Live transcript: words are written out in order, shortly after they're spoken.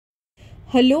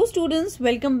Hello students,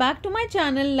 welcome back to my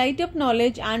channel Lightup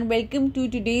Knowledge and welcome to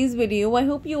today's video. I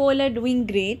hope you all are doing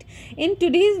great. In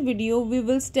today's video, we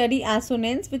will study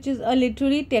assonance, which is a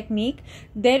literary technique.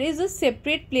 There is a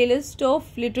separate playlist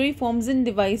of literary forms and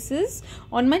devices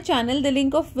on my channel, the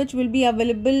link of which will be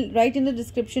available right in the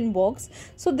description box.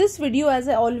 So this video, as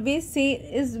I always say,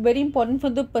 is very important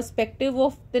from the perspective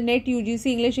of the NET UGC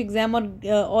English exam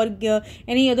or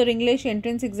any other English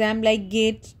entrance exam like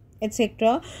GATE,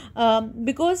 etc.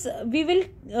 Because we will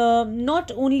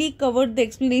not only cover the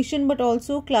explanation but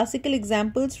also classical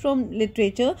examples from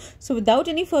literature. So without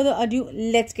any further ado,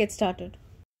 let's get started.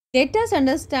 Let us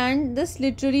understand this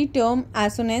literary term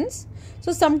assonance.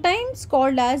 So sometimes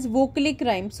called as vocalic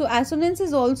rhyme. So assonance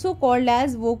is also called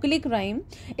as vocalic rhyme.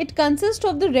 It consists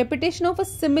of the repetition of a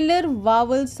similar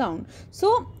vowel sound.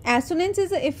 So assonance is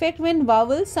the effect when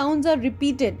vowel sounds are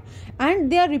repeated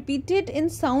and they are repeated in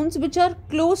sounds which are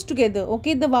close together.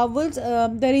 Okay, the vowels,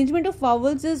 the arrangement of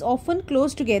vowels is often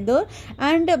close together,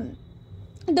 and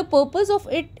the purpose of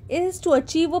it is to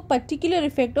achieve a particular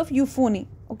effect of euphony.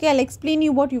 Okay, I'll explain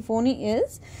you what euphony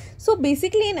is. So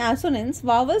basically in assonance,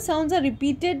 vowel sounds are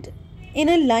repeated in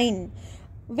a line.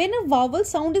 When a vowel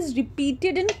sound is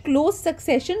repeated in close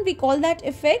succession, we call that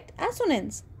effect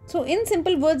assonance. So in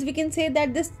simple words, we can say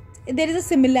that there is a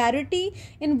similarity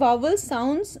in vowel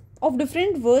sounds of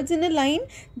different words in a line.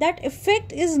 That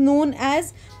effect is known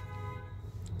as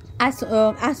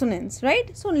assonance,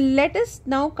 right? So let us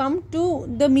now come to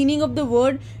the meaning of the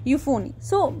word euphony.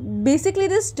 So basically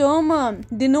this term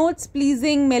denotes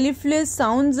pleasing mellifluous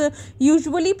sounds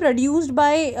usually produced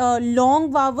by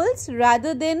long vowels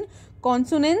rather than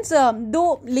consonants,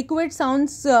 though liquid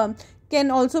sounds can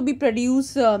also be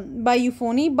produced by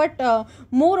euphony, but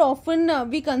more often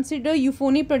we consider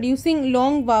euphony producing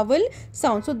long vowel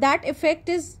sounds. So that effect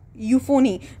is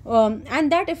euphony,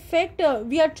 and that effect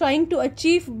we are trying to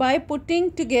achieve by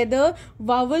putting together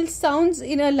vowel sounds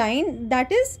in a line,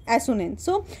 that is assonance.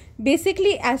 So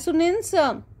basically assonance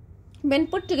when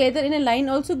put together in a line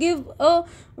also give a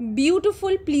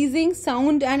beautiful pleasing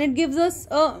sound, and it gives us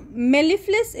a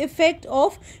mellifluous effect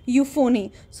of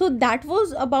euphony. So that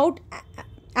was about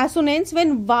assonance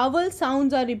when vowel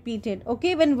sounds are repeated.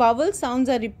 Okay, when vowel sounds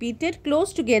are repeated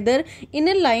close together in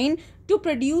a line to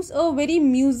produce a very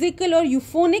musical or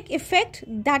euphonic effect,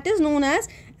 that is known as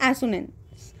assonance.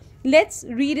 Let's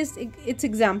read its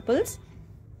examples.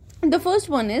 The first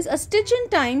one is, a stitch in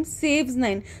time saves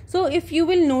 9. So if you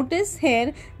will notice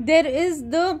here, there is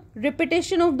the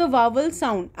repetition of the vowel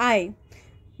sound I.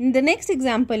 The next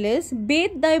example is,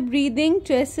 bathe thy breathing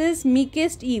tresses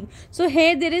meekest Eve. So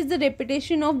here there is the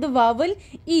repetition of the vowel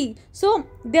E. So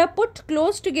they are put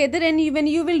close together, and when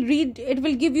you will read, it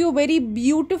will give you a very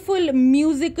beautiful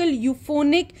musical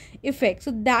euphonic effect.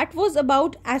 So that was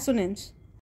about assonance.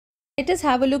 Let us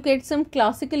have a look at some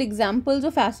classical examples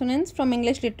of assonance from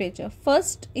English literature.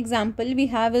 First example we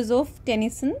have is of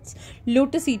Tennyson's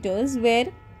Lotus Eaters,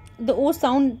 where the O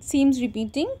sound seems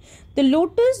repeating. The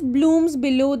lotus blooms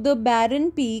below the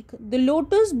barren peak. The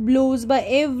lotus blows by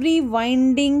every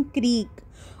winding creek.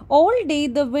 All day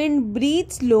the wind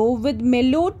breathes low with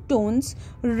mellowed tones.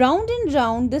 Round and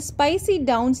round the spicy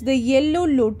downs, the yellow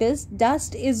lotus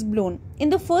dust is blown. In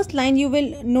the first line you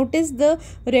will notice the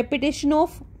repetition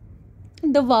of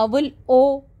the vowel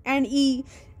O and E,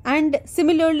 and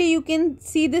similarly you can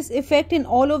see this effect in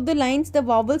all of the lines. The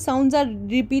vowel sounds are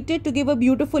repeated to give a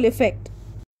beautiful effect.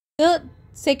 The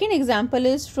second example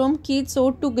is from Keats'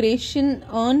 Ode to Grecian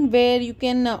Urn, where you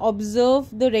can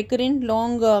observe the recurrent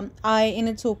long I in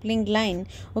its opening line.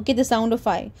 Okay, the sound of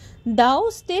I. Thou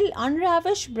still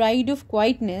unravished bride of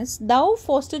quietness, thou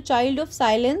foster child of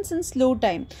silence and slow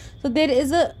time. So there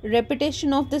is a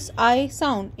repetition of this I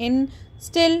sound in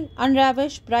still,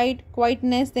 unravished, bright,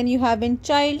 quietness, then you have in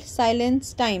child,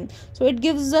 silence, time. So it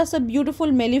gives us a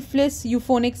beautiful mellifluous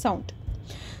euphonic sound.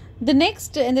 The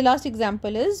next and the last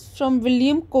example is from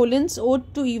William Collins'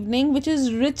 Ode to Evening, which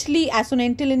is richly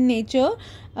assonantal in nature,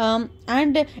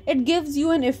 and it gives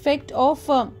you an effect of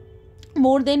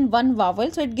more than one vowel.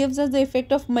 So it gives us the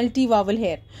effect of multi-vowel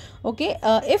here. Okay,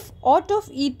 if aught of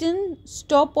Eton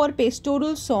stop or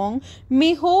pastoral song,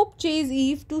 may hope chase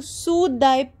Eve to soothe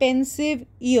thy pensive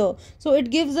ear. So it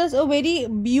gives us a very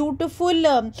beautiful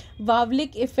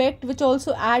vowelic effect, which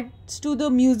also adds to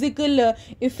the musical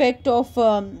effect of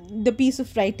the piece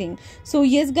of writing. So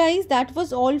yes guys, that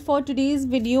was all for today's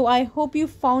video. I hope you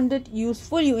found it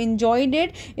useful, you enjoyed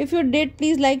it. If you did,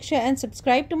 please like, share and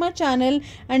subscribe to my channel,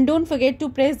 and don't forget to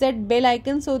press that bell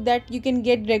icon so that you can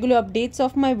get regular updates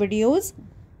of my videos.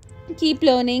 keep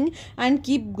learning and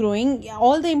keep growing.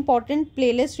 All the important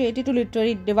playlists related to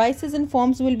literary devices and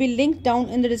forms will be linked down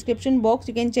in the description box.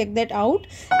 You can check that out.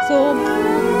 So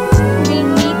we'll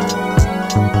meet